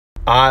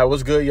All right,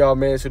 what's good, y'all,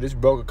 man? So this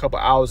broke a couple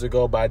hours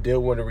ago, but I did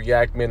want to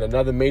react, man.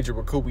 Another major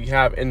recruit we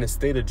have in the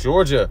state of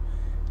Georgia.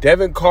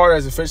 Devin Carter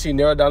has officially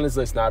narrowed down his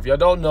list. Now, if y'all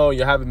don't know,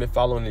 you haven't been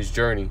following his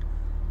journey,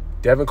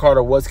 Devin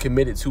Carter was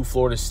committed to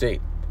Florida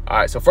State. All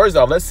right, so first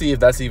off, let's see if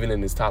that's even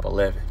in his top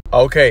 11.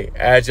 Okay,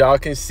 as y'all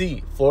can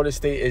see, Florida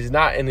State is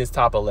not in his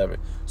top 11.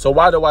 So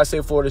why do I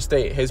say Florida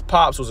State? His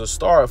pops was a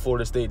star at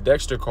Florida State.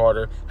 Dexter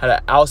Carter had an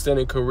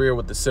outstanding career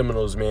with the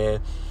Seminoles,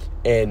 man.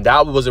 And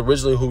that was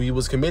originally who he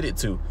was committed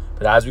to.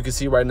 But as we can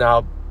see right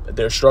now,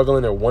 they're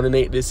struggling. They're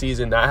 1-8 this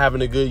season, not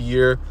having a good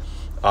year.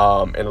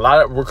 And a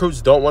lot of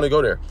recruits don't want to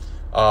go there.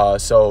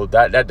 So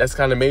that's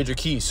kind of major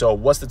key. So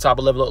what's the top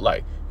 11 look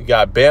like? You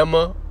got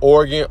Bama,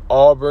 Oregon,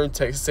 Auburn,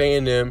 Texas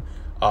A&M,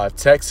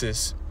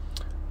 Texas,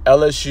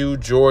 LSU,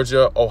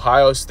 Georgia,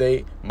 Ohio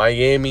State,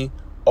 Miami,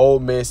 Ole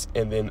Miss,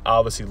 and then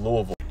obviously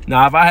Louisville.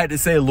 Now, if I had to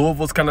say,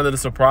 Louisville's kind of the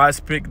surprise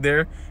pick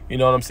there, you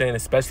know what I'm saying,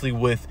 especially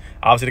with,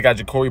 obviously, they got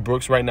Ja'Cory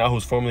Brooks right now,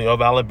 who's formerly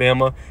of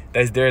Alabama,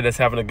 that's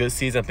having a good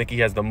season. I think he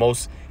has the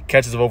most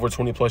catches of over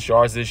 20-plus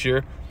yards this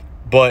year.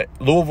 But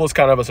Louisville's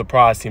kind of a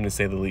surprise team, to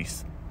say the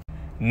least.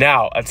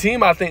 Now, a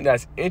team I think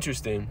that's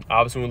interesting,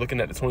 obviously, when we're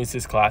looking at the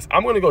 26th class,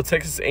 I'm going to go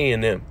Texas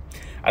A&M.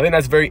 I think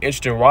that's very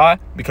interesting. Why?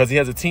 Because he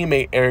has a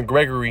teammate, Aaron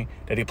Gregory,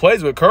 that he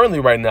plays with currently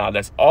right now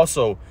that's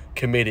also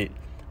committed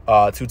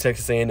to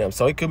Texas A&M.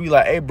 So it could be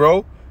like, hey,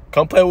 bro,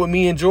 come play with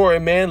me and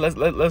Jordan, man.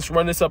 Let's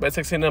run this up at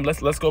Texas A&M.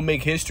 Let's go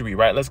make history,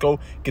 right? Let's go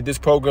get this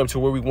program to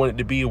where we want it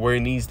to be, where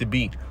it needs to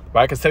be,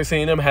 right? Because Texas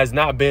A&M has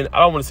not been, I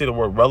don't want to say the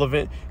word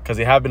relevant, because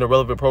they have been a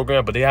relevant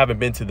program, but they haven't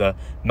been to the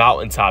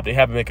mountaintop. They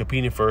haven't been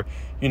competing for,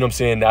 you know what I'm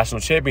saying, national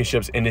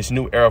championships in this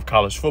new era of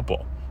college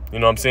football. You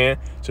know what I'm saying?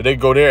 So they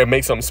go there and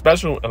make something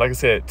special. And like I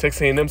said,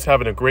 Texas A&M's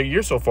having a great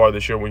year so far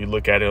this year when you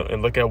look at it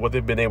and look at what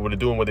they've been able to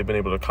do and what they've been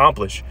able to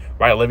accomplish,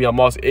 right? Le'Veon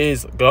Moss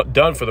is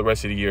done for the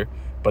rest of the year,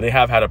 but they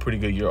have had a pretty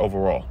good year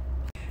overall.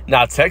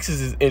 Now,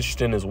 Texas is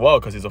interesting as well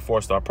because he's a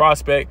four-star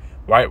prospect,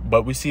 right?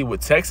 But we see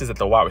with Texas at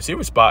the wide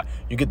receiver spot,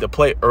 you get to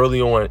play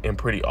early on and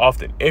pretty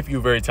often if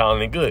you're very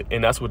talented and good.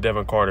 And that's what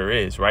Devin Carter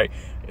is, right?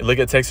 Look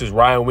at Texas,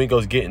 Ryan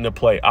Wingo's getting to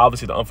play.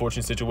 Obviously, the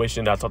unfortunate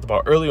situation that I talked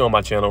about earlier on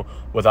my channel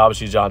with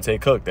obviously Jonte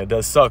Cook. That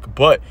does suck,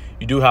 but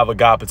you do have a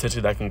guy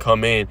potentially that can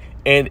come in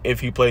and if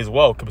he plays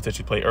well, could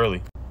potentially play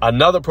early.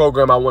 Another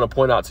program I want to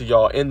point out to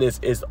y'all in this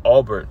is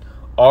Auburn.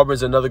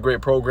 Auburn's another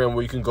great program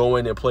where you can go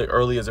in and play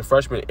early as a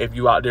freshman if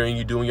you out there and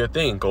you're doing your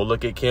thing. Go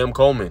look at Cam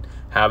Coleman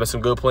having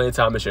some good playing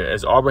time this year.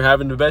 Is Auburn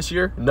having the best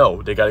year?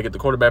 No. They got to get the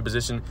quarterback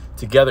position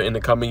together in the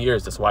coming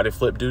years. That's why they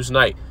flipped Deuce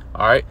Knight.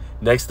 All right.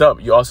 Next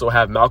up, you also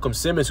have Malcolm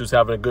Simmons, who's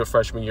having a good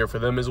freshman year for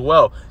them as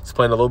well. He's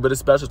playing a little bit of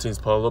special teams,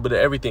 playing a little bit of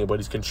everything, but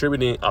he's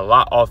contributing a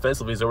lot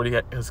offensively. He's already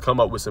has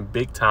come up with some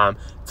big-time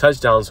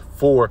touchdowns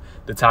for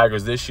the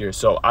Tigers this year.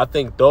 So I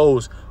think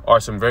those are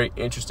some very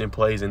interesting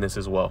plays in this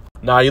as well.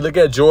 Now, you look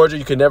at Georgia,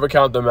 you can never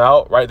count them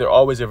out, right? They're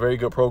always a very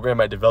good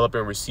program at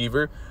developing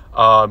receiver. You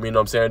know what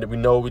I'm saying?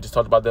 We just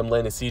talked about them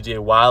landing C.J.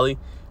 Wiley.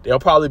 They'll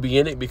probably be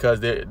in it because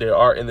they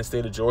are in the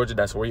state of Georgia.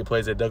 That's where he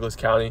plays at Douglas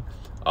County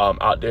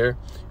out there.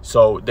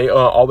 So they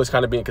are always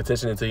kind of be in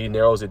contention until he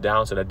narrows it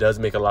down. So that does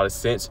make a lot of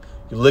sense.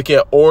 You look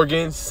at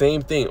Oregon,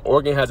 same thing.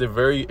 Oregon has a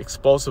very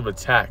explosive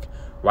attack,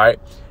 right?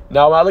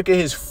 Now, when I look at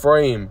his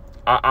frame,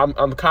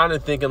 I'm kind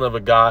of thinking of a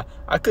guy.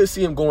 I could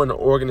see him going to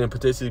Oregon and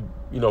potentially,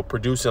 you know,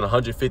 producing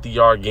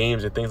 150-yard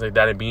games and things like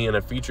that and being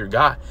a featured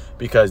guy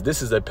because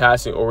this is a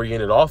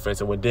passing-oriented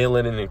offense. And with Dan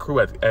Lennon and crew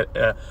at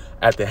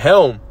the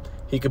helm,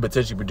 he could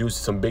potentially produce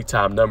some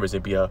big-time numbers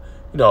and be a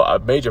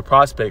major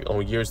prospect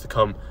on years to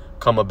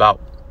come about.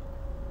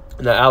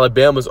 Now,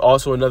 Alabama is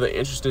also another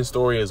interesting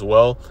story as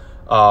well.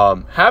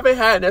 Haven't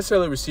had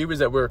necessarily receivers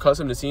that we're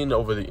accustomed to seeing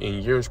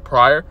in years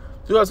prior.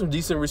 Do have some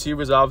decent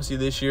receivers, obviously,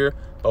 this year.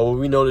 But what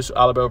we know this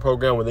Alabama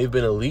program, when they've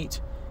been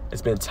elite,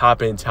 it's been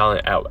top-end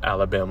talent at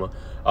Alabama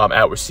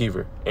at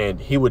receiver. And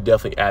he would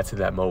definitely add to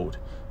that mold.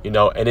 You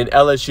know, and in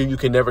LSU, you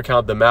can never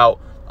count them out.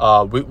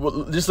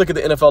 Just look at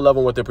the NFL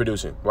level and what they're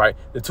producing, right?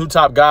 The two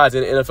top guys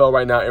in the NFL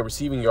right now in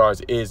receiving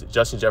yards is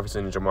Justin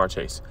Jefferson and Jamar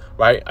Chase,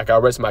 right? I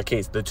got rest my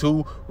case. The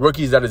two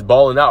rookies that is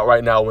balling out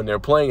right now when they're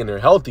playing and they're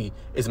healthy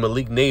is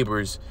Malik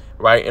Neighbors,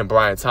 right, and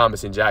Brian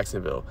Thomas in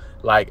Jacksonville.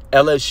 Like,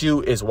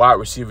 LSU is wide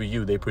receiver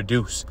U. They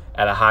produce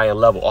at a high-end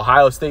level.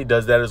 Ohio State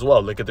does that as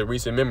well. Look at the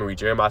recent memory.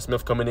 Jeremiah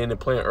Smith coming in and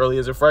playing early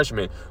as a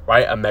freshman,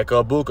 right?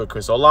 Emeka Egbuka,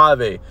 Chris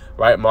Olave,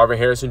 right? Marvin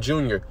Harrison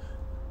Jr.,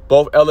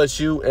 both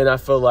LSU and I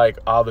feel like,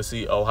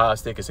 obviously, Ohio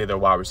State can say they're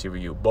wide receiver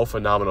U. Both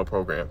phenomenal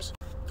programs.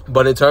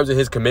 But in terms of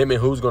his commitment,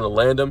 who's going to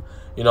land him,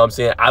 you know what I'm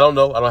saying? I don't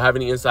know. I don't have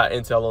any inside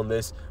intel on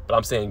this. But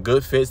I'm saying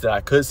good fits that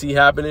I could see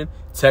happening.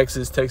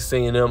 Texas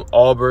A&M,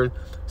 Auburn.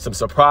 Some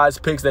surprise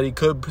picks that he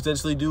could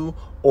potentially do.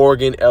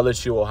 Oregon,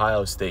 LSU,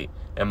 Ohio State.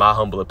 In my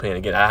humble opinion.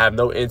 Again, I have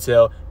no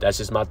intel. That's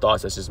just my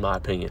thoughts. That's just my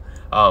opinion.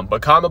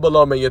 But comment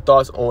below, man, your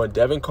thoughts on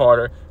Devin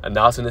Carter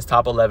announcing his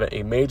top 11,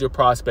 a major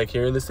prospect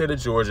here in the state of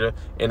Georgia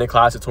in the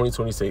class of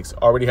 2026.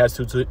 Already has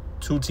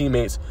two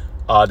teammates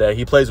that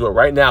he plays with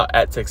right now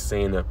at Texas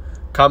A&M.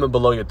 Comment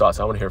below your thoughts.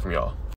 I want to hear from y'all.